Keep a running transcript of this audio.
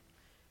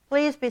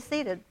Please be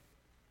seated.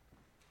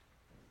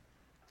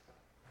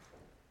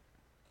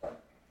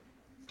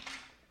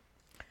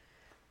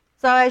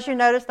 So as you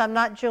noticed, I'm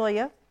not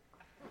Julia.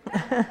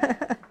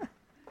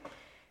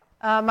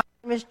 My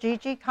name is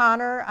Gigi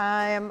Connor.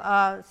 I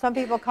am, some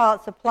people call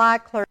it supply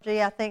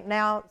clergy. I think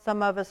now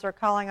some of us are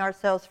calling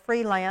ourselves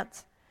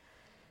freelance.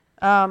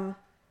 I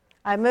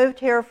moved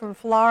here from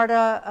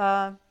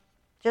Florida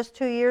just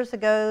 2 years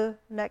ago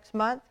next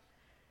month.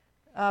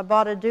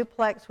 Bought a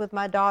duplex with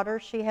my daughter.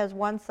 She has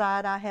one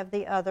side, I have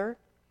the other.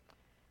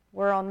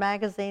 We're on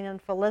Magazine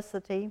and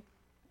Felicity.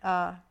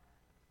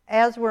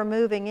 As we're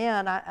moving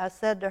in, I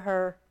said to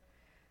her,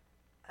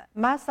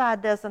 my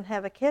side doesn't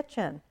have a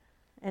kitchen.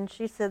 And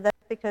she said,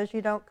 that's because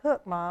you don't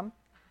cook, Mom.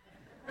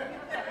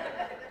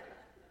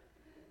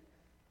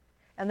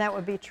 And that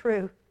would be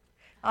true.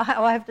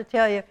 I have to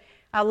tell you,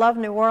 I love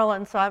New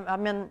Orleans, so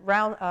I'm in,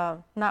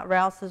 not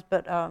Rouse's,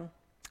 but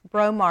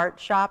Bromart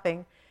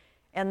shopping.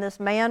 And this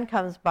man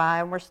comes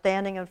by, and we're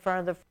standing in front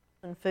of the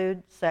frozen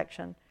food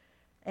section.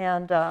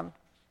 And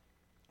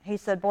he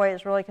said, boy,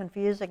 it's really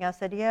confusing. I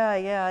said, yeah,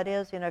 it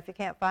is, if you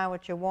can't find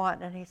what you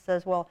want. And he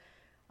says, well,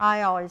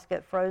 I always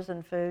get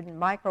frozen food and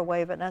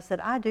microwave it. And I said,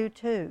 I do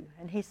too.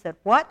 And he said,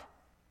 what?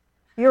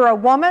 You're a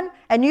woman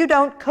and you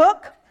don't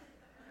cook?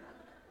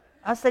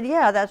 I said,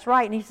 yeah, that's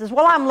right. And he says,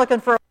 well, I'm looking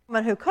for a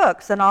woman who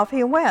cooks. And off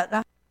he went.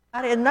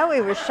 I didn't know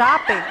he was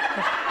shopping.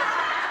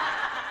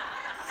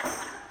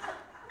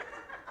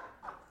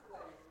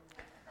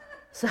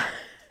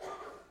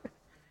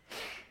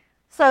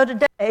 So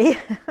today,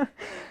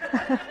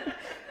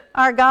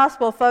 our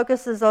gospel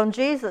focuses on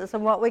Jesus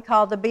and what we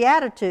call the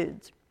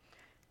Beatitudes.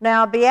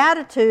 Now,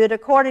 beatitude,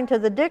 according to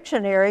the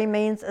dictionary,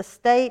 means a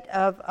state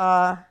of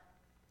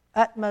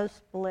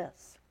utmost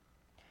bliss.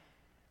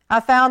 I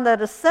found that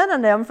a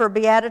synonym for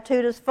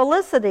beatitude is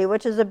felicity,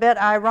 which is a bit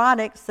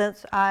ironic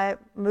since I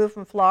moved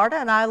from Florida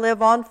and I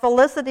live on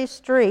Felicity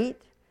Street.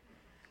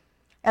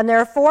 And there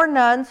are 4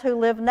 nuns who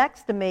live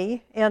next to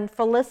me in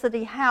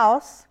Felicity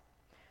House.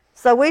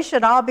 So we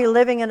should all be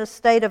living in a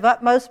state of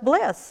utmost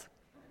bliss.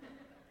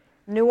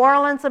 New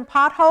Orleans and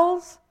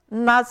potholes?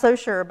 Not so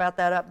sure about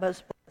that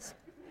utmost bliss.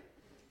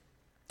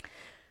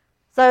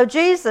 So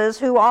Jesus,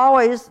 who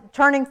always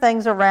turning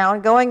things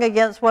around, going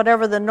against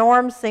whatever the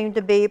norms seem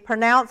to be,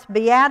 pronounced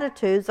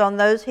beatitudes on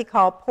those he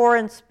called poor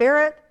in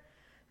spirit,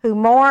 who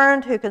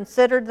mourned, who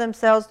considered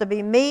themselves to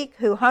be meek,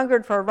 who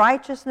hungered for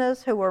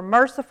righteousness, who were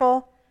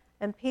merciful,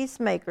 and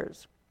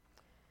peacemakers.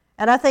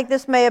 And I think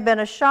this may have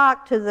been a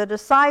shock to the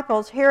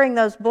disciples hearing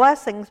those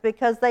blessings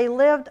because they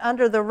lived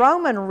under the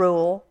Roman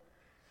rule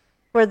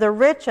where the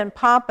rich and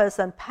pompous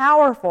and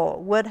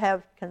powerful would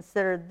have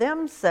considered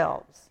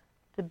themselves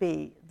to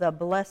be the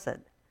blessed.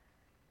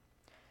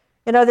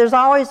 There's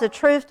always a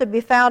truth to be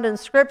found in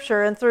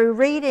Scripture, and through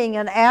reading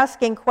and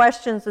asking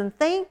questions and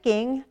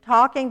thinking,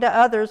 talking to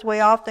others, we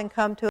often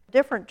come to a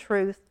different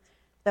truth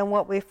than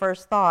what we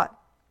first thought.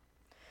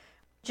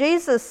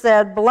 Jesus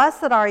said,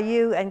 blessed are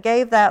you, and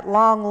gave that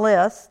long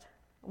list.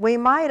 We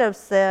might have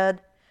said,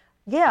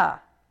 yeah,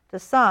 to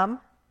some,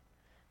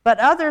 but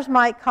others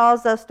might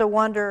cause us to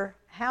wonder,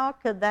 how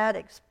could that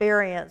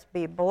experience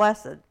be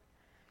blessed?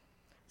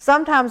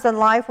 Sometimes in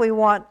life we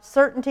want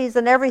certainties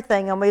in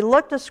everything, and we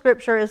look to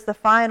Scripture as the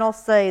final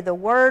say, the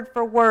word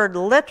for word,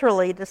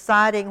 literally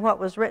deciding what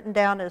was written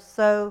down as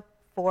so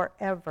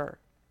forever.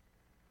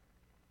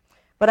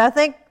 But I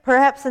think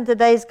perhaps in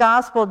today's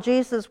gospel,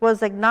 Jesus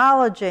was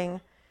acknowledging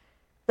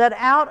that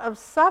out of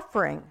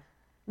suffering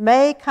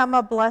may come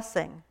a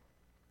blessing,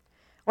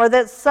 or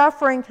that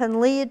suffering can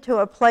lead to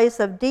a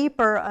place of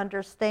deeper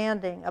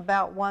understanding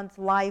about one's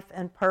life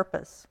and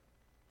purpose.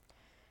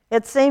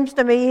 It seems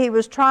to me he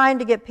was trying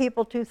to get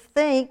people to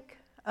think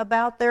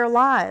about their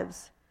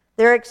lives,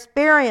 their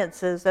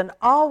experiences, and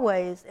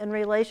always in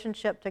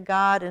relationship to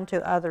God and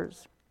to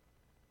others.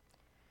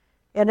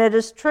 And it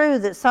is true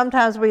that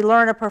sometimes we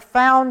learn a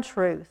profound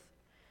truth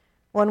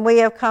when we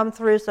have come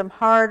through some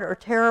hard or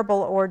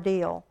terrible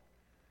ordeal.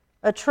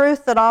 A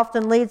truth that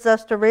often leads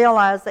us to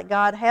realize that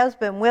God has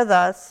been with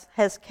us,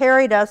 has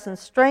carried us and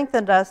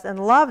strengthened us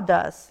and loved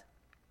us,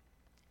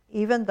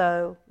 even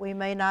though we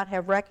may not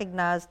have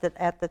recognized it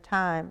at the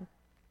time.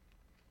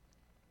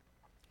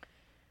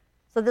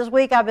 So this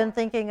week I've been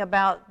thinking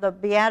about the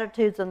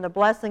Beatitudes and the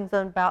blessings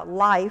and about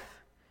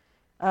life.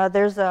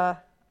 There's an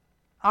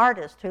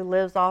artist who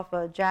lives off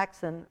of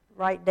Jackson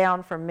right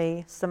down from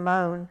me,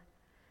 Simone.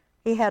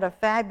 He had a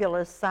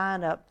fabulous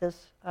sign up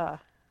this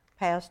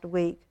past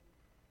week.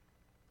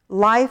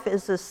 Life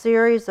is a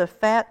series of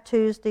Fat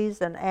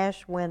Tuesdays and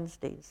Ash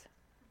Wednesdays.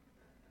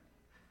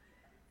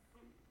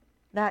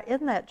 Now,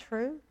 isn't that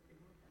true?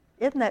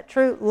 Isn't that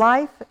true?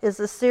 Life is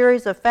a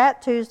series of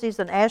Fat Tuesdays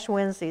and Ash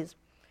Wednesdays.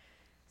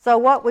 So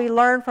what we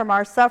learn from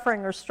our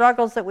suffering or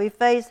struggles that we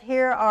face,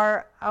 here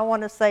are, I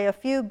want to say, a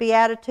few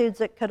Beatitudes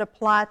that could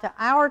apply to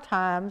our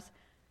times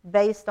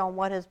based on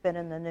what has been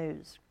in the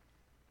news.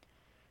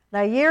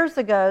 Now, years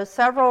ago,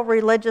 several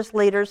religious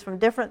leaders from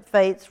different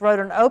faiths wrote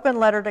an open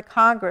letter to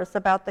Congress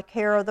about the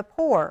care of the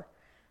poor,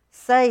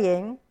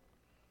 saying,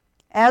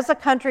 As a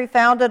country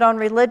founded on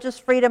religious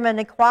freedom and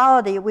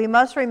equality, we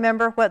must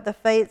remember what the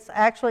faiths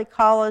actually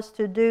call us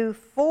to do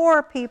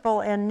for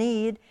people in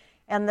need,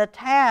 and the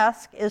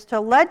task is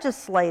to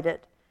legislate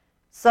it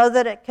so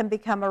that it can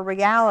become a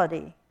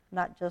reality,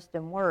 not just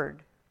in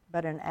word,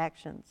 but in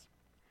actions.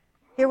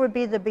 Here would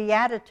be the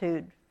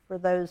beatitude for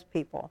those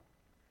people.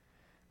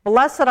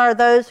 Blessed are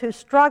those who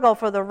struggle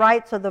for the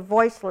rights of the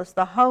voiceless,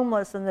 the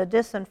homeless, and the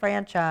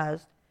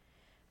disenfranchised,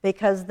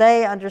 because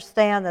they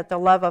understand that the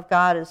love of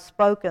God is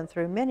spoken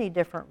through many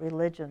different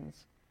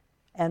religions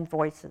and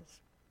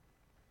voices.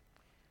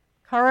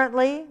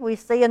 Currently, we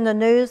see in the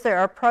news there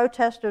are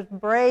protesters,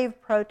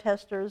 brave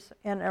protesters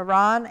in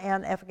Iran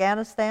and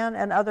Afghanistan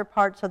and other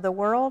parts of the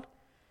world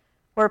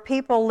where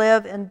people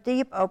live in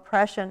deep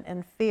oppression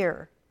and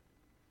fear.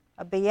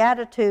 A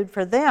beatitude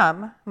for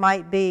them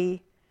might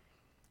be,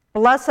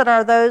 blessed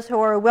are those who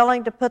are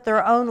willing to put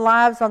their own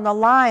lives on the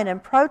line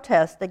and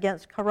protest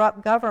against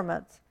corrupt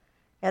governments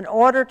in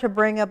order to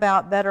bring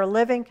about better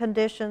living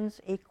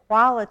conditions,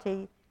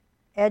 equality,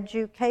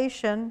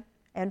 education,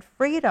 and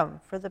freedom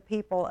for the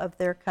people of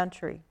their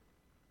country.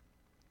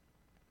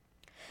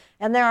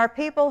 And there are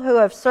people who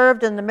have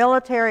served in the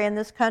military in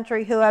this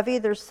country who have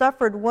either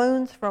suffered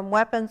wounds from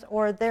weapons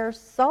or their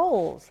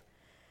souls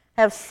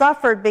have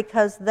suffered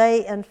because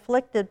they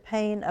inflicted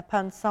pain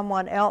upon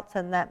someone else,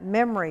 and that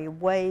memory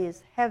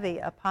weighs heavy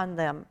upon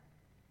them.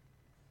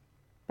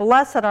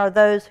 Blessed are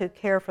those who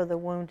care for the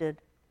wounded,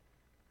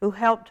 who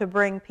help to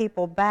bring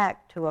people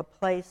back to a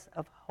place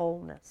of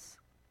wholeness.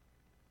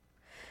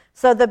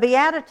 So the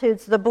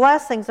Beatitudes, the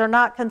blessings, are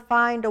not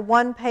confined to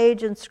one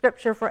page in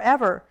Scripture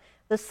forever.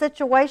 The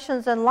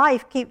situations in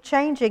life keep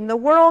changing. The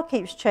world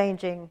keeps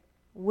changing.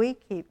 We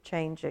keep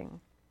changing.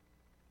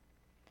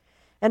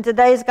 In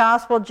today's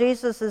gospel,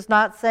 Jesus is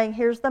not saying,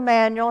 here's the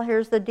manual,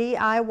 here's the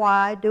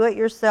DIY,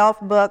 do-it-yourself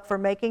book for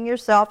making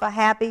yourself a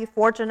happy,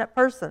 fortunate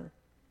person.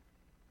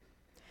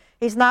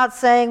 He's not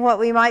saying what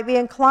we might be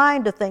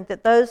inclined to think,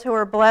 that those who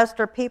are blessed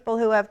are people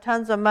who have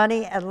tons of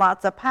money and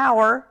lots of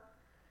power,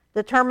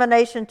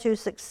 determination to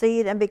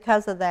succeed, and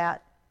because of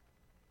that,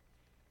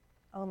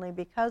 only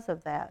because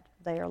of that,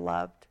 they are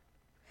loved.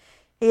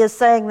 He is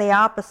saying the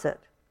opposite.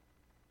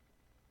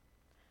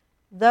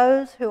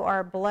 Those who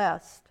are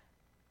blessed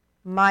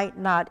might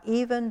not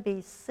even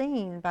be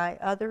seen by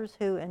others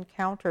who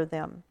encounter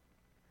them,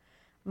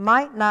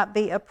 might not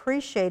be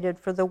appreciated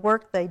for the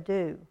work they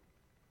do,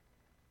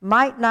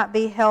 might not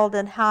be held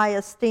in high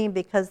esteem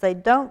because they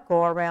don't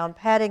go around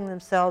patting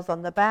themselves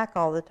on the back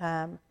all the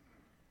time,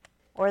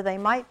 or they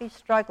might be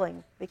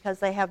struggling because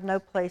they have no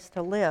place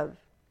to live,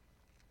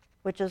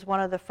 which is one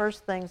of the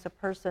first things a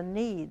person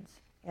needs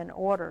in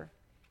order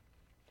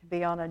to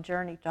be on a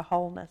journey to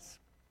wholeness.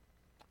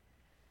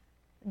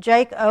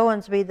 Jake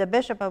Owensby, the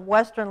Bishop of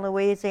Western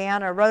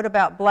Louisiana, wrote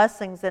about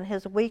blessings in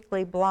his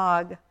weekly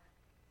blog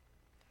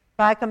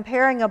by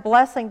comparing a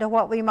blessing to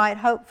what we might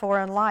hope for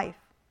in life.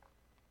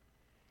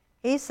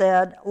 He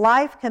said,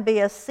 life can be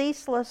a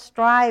ceaseless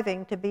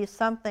striving to be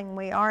something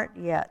we aren't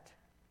yet.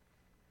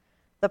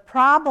 The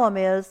problem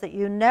is that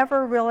you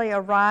never really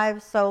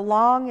arrive so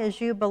long as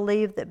you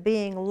believe that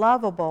being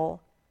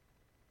lovable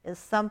is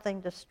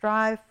something to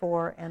strive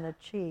for and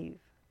achieve.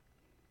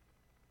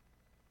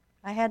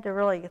 I had to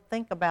really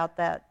think about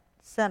that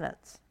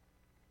sentence.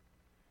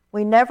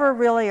 We never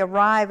really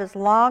arrive as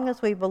long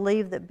as we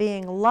believe that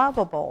being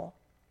lovable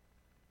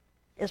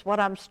is what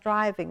I'm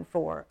striving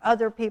for,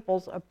 other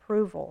people's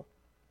approval,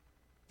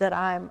 that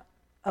I'm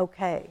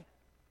okay.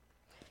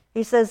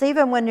 He says,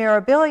 even when you're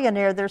a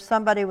billionaire, there's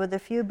somebody with a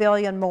few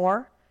billion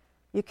more.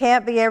 You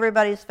can't be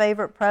everybody's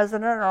favorite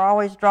president or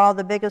always draw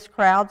the biggest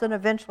crowds, and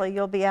eventually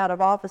you'll be out of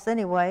office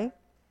anyway.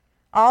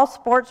 All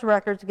sports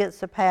records get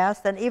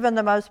surpassed, and even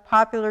the most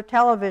popular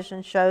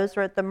television shows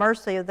are at the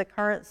mercy of the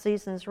current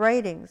season's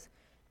ratings.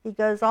 He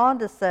goes on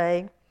to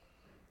say,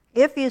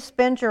 if you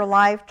spend your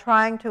life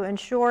trying to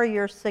ensure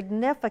your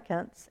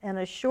significance and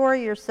assure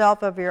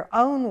yourself of your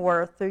own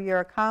worth through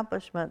your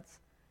accomplishments,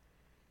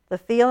 the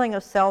feeling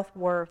of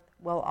self-worth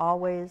will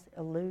always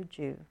elude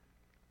you.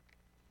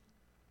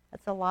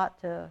 That's a lot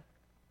to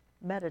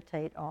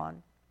meditate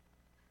on.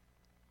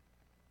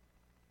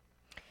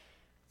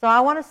 So I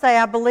want to say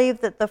I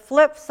believe that the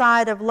flip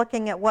side of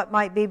looking at what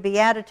might be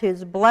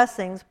beatitudes,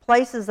 blessings,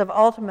 places of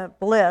ultimate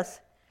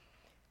bliss,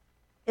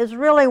 is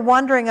really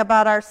wondering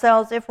about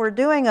ourselves if we're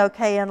doing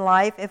okay in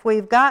life, if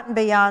we've gotten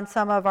beyond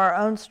some of our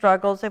own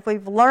struggles, if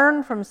we've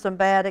learned from some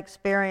bad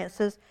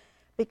experiences,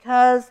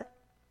 because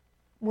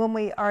when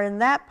we are in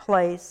that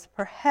place,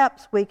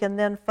 perhaps we can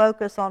then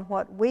focus on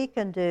what we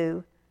can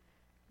do,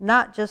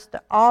 not just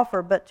to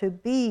offer, but to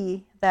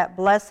be that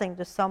blessing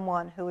to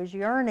someone who is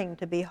yearning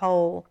to be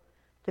whole,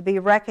 to be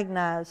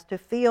recognized, to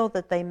feel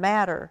that they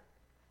matter,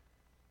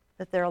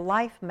 that their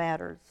life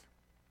matters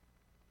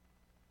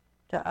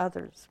to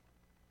others.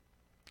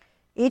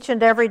 Each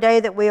and every day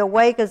that we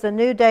awake is a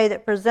new day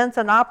that presents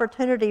an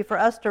opportunity for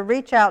us to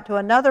reach out to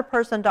another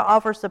person to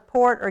offer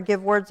support or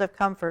give words of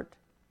comfort.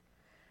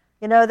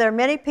 You know, there are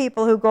many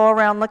people who go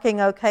around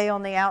looking okay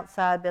on the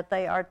outside, but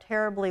they are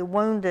terribly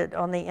wounded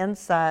on the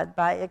inside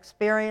by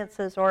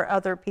experiences or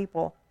other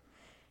people.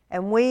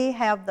 And we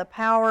have the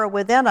power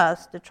within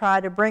us to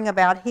try to bring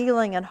about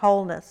healing and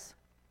wholeness.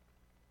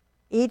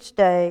 Each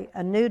day,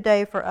 a new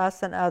day for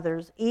us and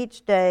others.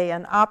 Each day,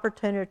 an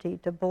opportunity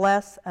to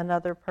bless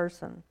another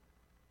person.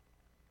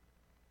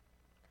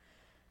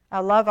 I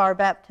love our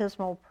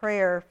baptismal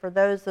prayer. For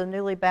those that are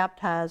newly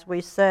baptized,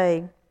 we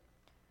say,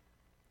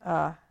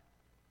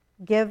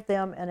 give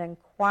them an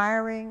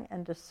inquiring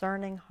and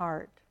discerning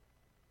heart,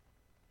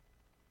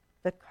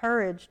 the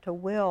courage to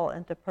will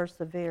and to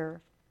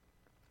persevere,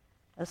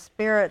 a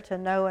spirit to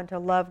know and to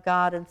love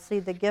God and see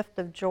the gift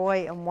of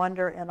joy and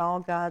wonder in all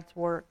God's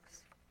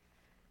works.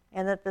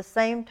 And at the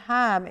same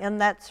time, in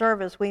that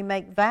service, we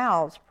make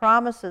vows,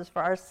 promises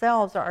for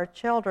ourselves or our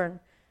children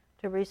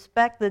to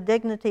respect the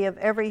dignity of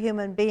every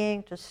human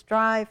being, to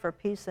strive for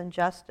peace and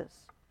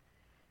justice.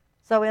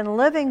 So in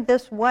living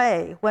this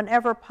way,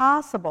 whenever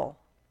possible,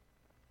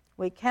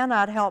 we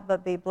cannot help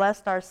but be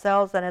blessed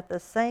ourselves and at the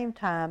same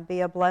time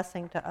be a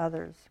blessing to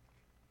others.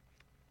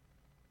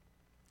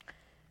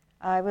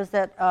 I was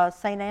at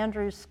St.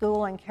 Andrew's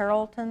School in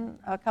Carrollton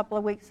a couple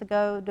of weeks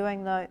ago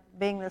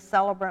being the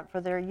celebrant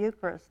for their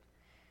Eucharist.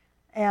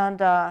 And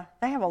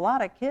they have a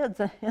lot of kids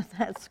in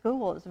that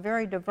school. It's a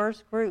very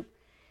diverse group.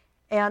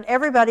 And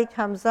everybody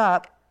comes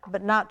up,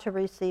 but not to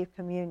receive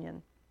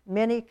communion.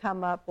 Many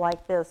come up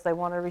like this. They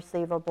want to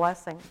receive a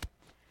blessing.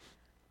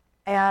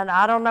 And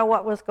I don't know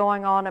what was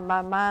going on in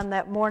my mind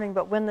that morning,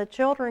 but when the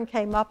children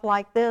came up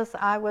like this,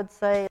 I would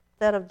say,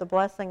 instead of the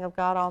blessing of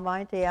God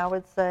Almighty, I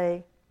would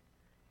say,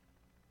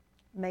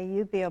 may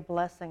you be a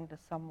blessing to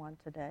someone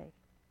today.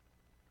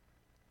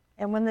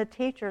 And when the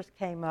teachers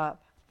came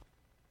up,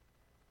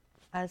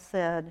 I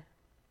said,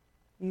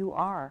 you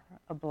are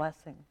a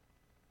blessing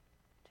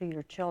to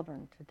your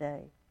children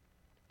today.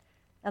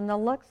 And the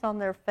looks on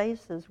their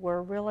faces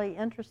were really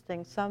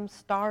interesting. Some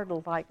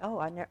startled, like, oh,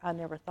 I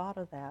never thought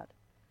of that.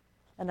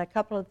 And a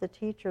couple of the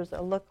teachers,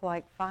 it looked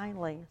like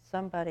finally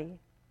somebody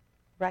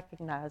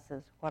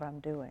recognizes what I'm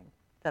doing,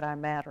 that I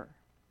matter.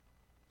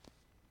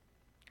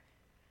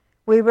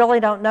 We really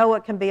don't know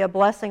what can be a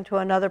blessing to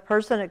another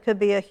person. It could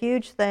be a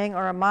huge thing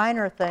or a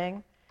minor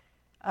thing.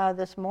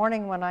 This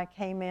morning when I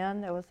came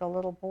in, there was a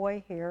little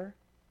boy here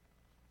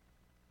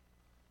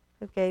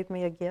who gave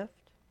me a gift.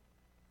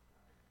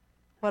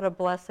 What a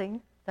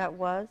blessing that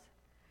was.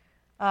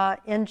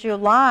 In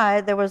July,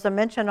 there was a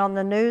mention on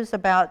the news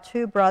about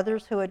two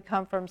brothers who had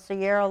come from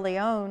Sierra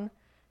Leone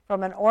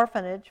from an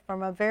orphanage,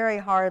 from a very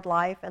hard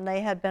life, and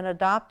they had been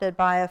adopted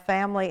by a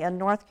family in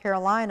North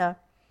Carolina.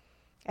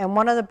 And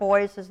one of the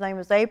boys, his name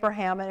was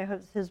Abraham, and it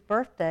was his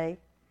birthday.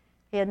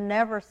 He had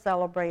never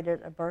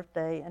celebrated a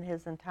birthday in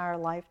his entire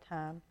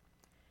lifetime.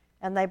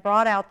 And they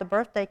brought out the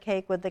birthday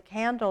cake with the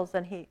candles,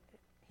 and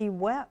he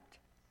wept.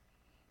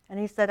 And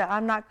he said,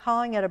 I'm not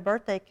calling it a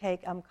birthday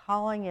cake, I'm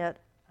calling it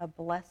a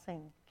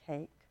blessing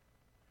cake.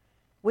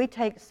 We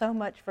take so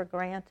much for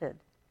granted.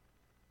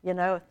 You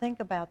know, think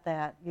about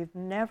that. You've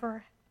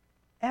never,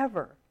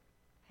 ever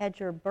had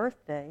your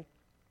birthday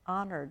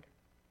honored,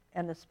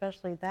 and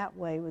especially that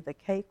way with a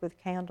cake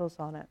with candles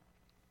on it.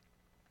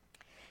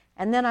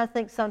 And then I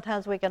think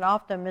sometimes we can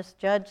often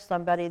misjudge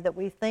somebody that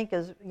we think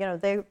is, you know,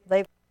 they've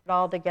it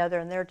all together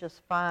and they're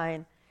just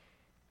fine.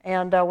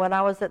 And when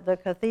I was at the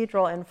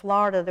cathedral in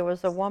Florida, there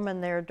was a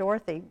woman there,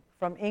 Dorothy,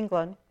 from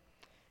England,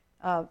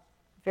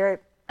 very,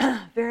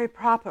 very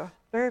proper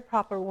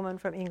woman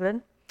from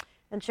England,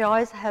 and she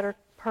always had her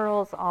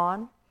pearls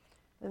on,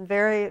 and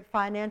very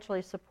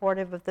financially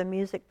supportive of the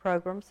music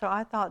program. So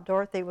I thought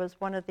Dorothy was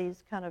one of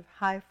these kind of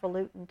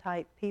highfalutin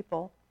type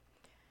people.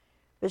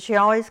 But she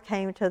always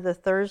came to the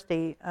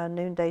Thursday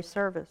noonday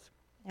service.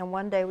 And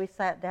one day we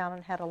sat down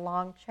and had a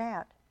long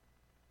chat.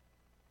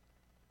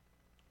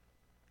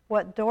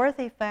 What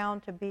Dorothy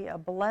found to be a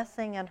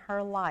blessing in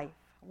her life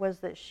was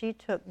that she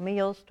took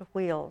meals to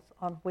wheels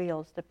on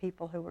wheels to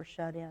people who were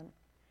shut in.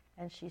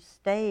 And she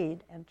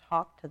stayed and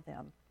talked to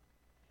them.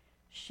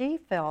 She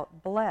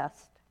felt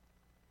blessed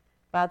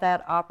by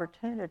that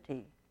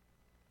opportunity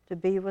to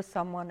be with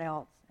someone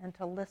else and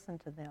to listen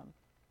to them.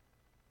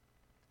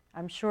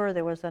 I'm sure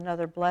there was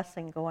another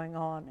blessing going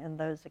on in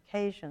those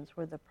occasions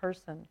where the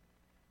person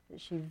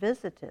that she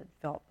visited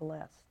felt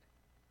blessed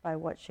by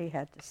what she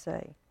had to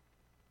say.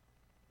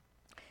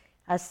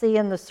 I see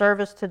in the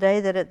service today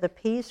that at the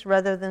peace,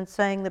 rather than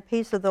saying the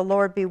peace of the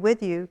Lord be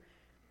with you,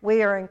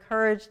 we are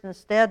encouraged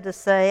instead to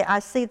say, I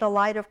see the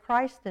light of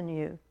Christ in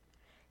you.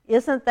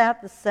 Isn't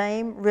that the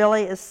same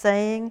really as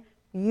saying,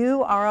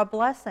 you are a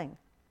blessing?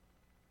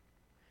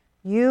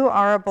 You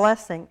are a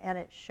blessing, and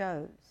it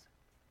shows.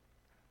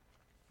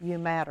 You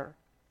matter.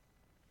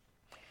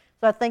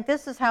 So I think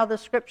this is how the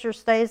Scripture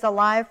stays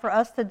alive for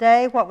us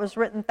today. What was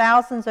written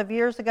thousands of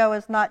years ago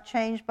has not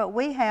changed, but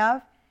we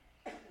have.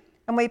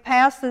 And we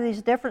pass through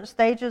these different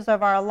stages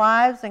of our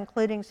lives,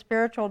 including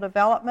spiritual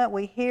development.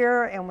 We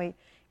hear and we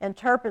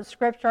interpret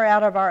Scripture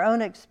out of our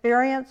own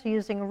experience,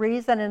 using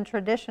reason and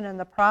tradition in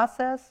the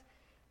process.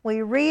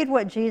 We read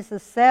what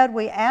Jesus said.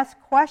 We ask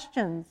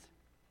questions.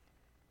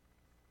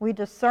 We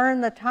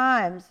discern the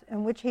times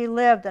in which he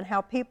lived and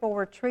how people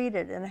were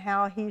treated and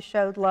how he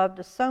showed love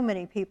to so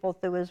many people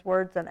through his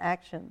words and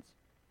actions.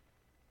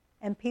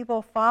 And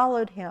people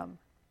followed him.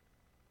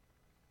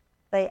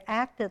 They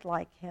acted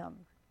like him.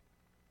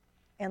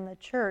 And the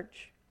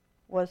church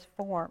was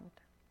formed.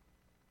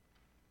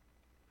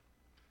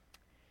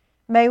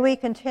 May we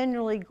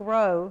continually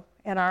grow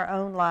in our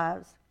own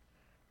lives,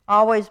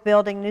 always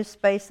building new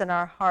space in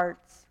our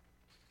hearts,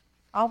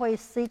 always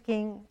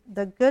seeking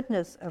the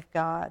goodness of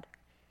God.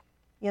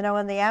 You know,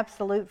 in the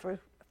absolute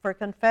for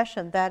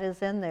confession, that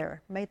is in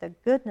there. May the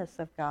goodness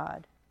of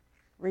God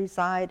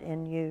reside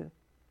in you.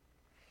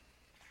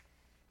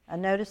 I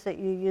notice that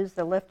you use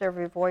the lift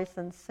every voice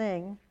and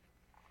sing.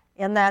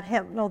 In that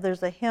hymnal,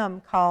 there's a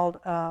hymn called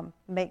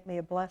Make Me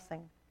a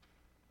Blessing.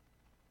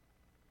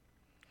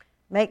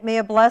 Make me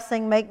a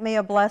blessing, make me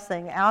a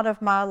blessing. Out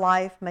of my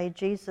life may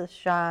Jesus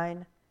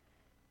shine.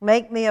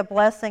 Make me a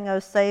blessing, O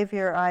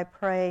Savior, I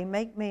pray.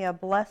 Make me a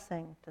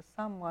blessing to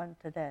someone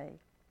today.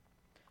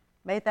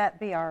 May that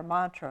be our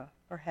mantra,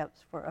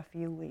 perhaps, for a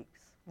few weeks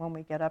when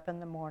we get up in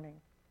the morning.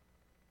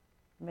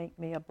 Make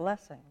me a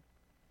blessing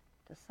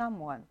to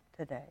someone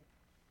today.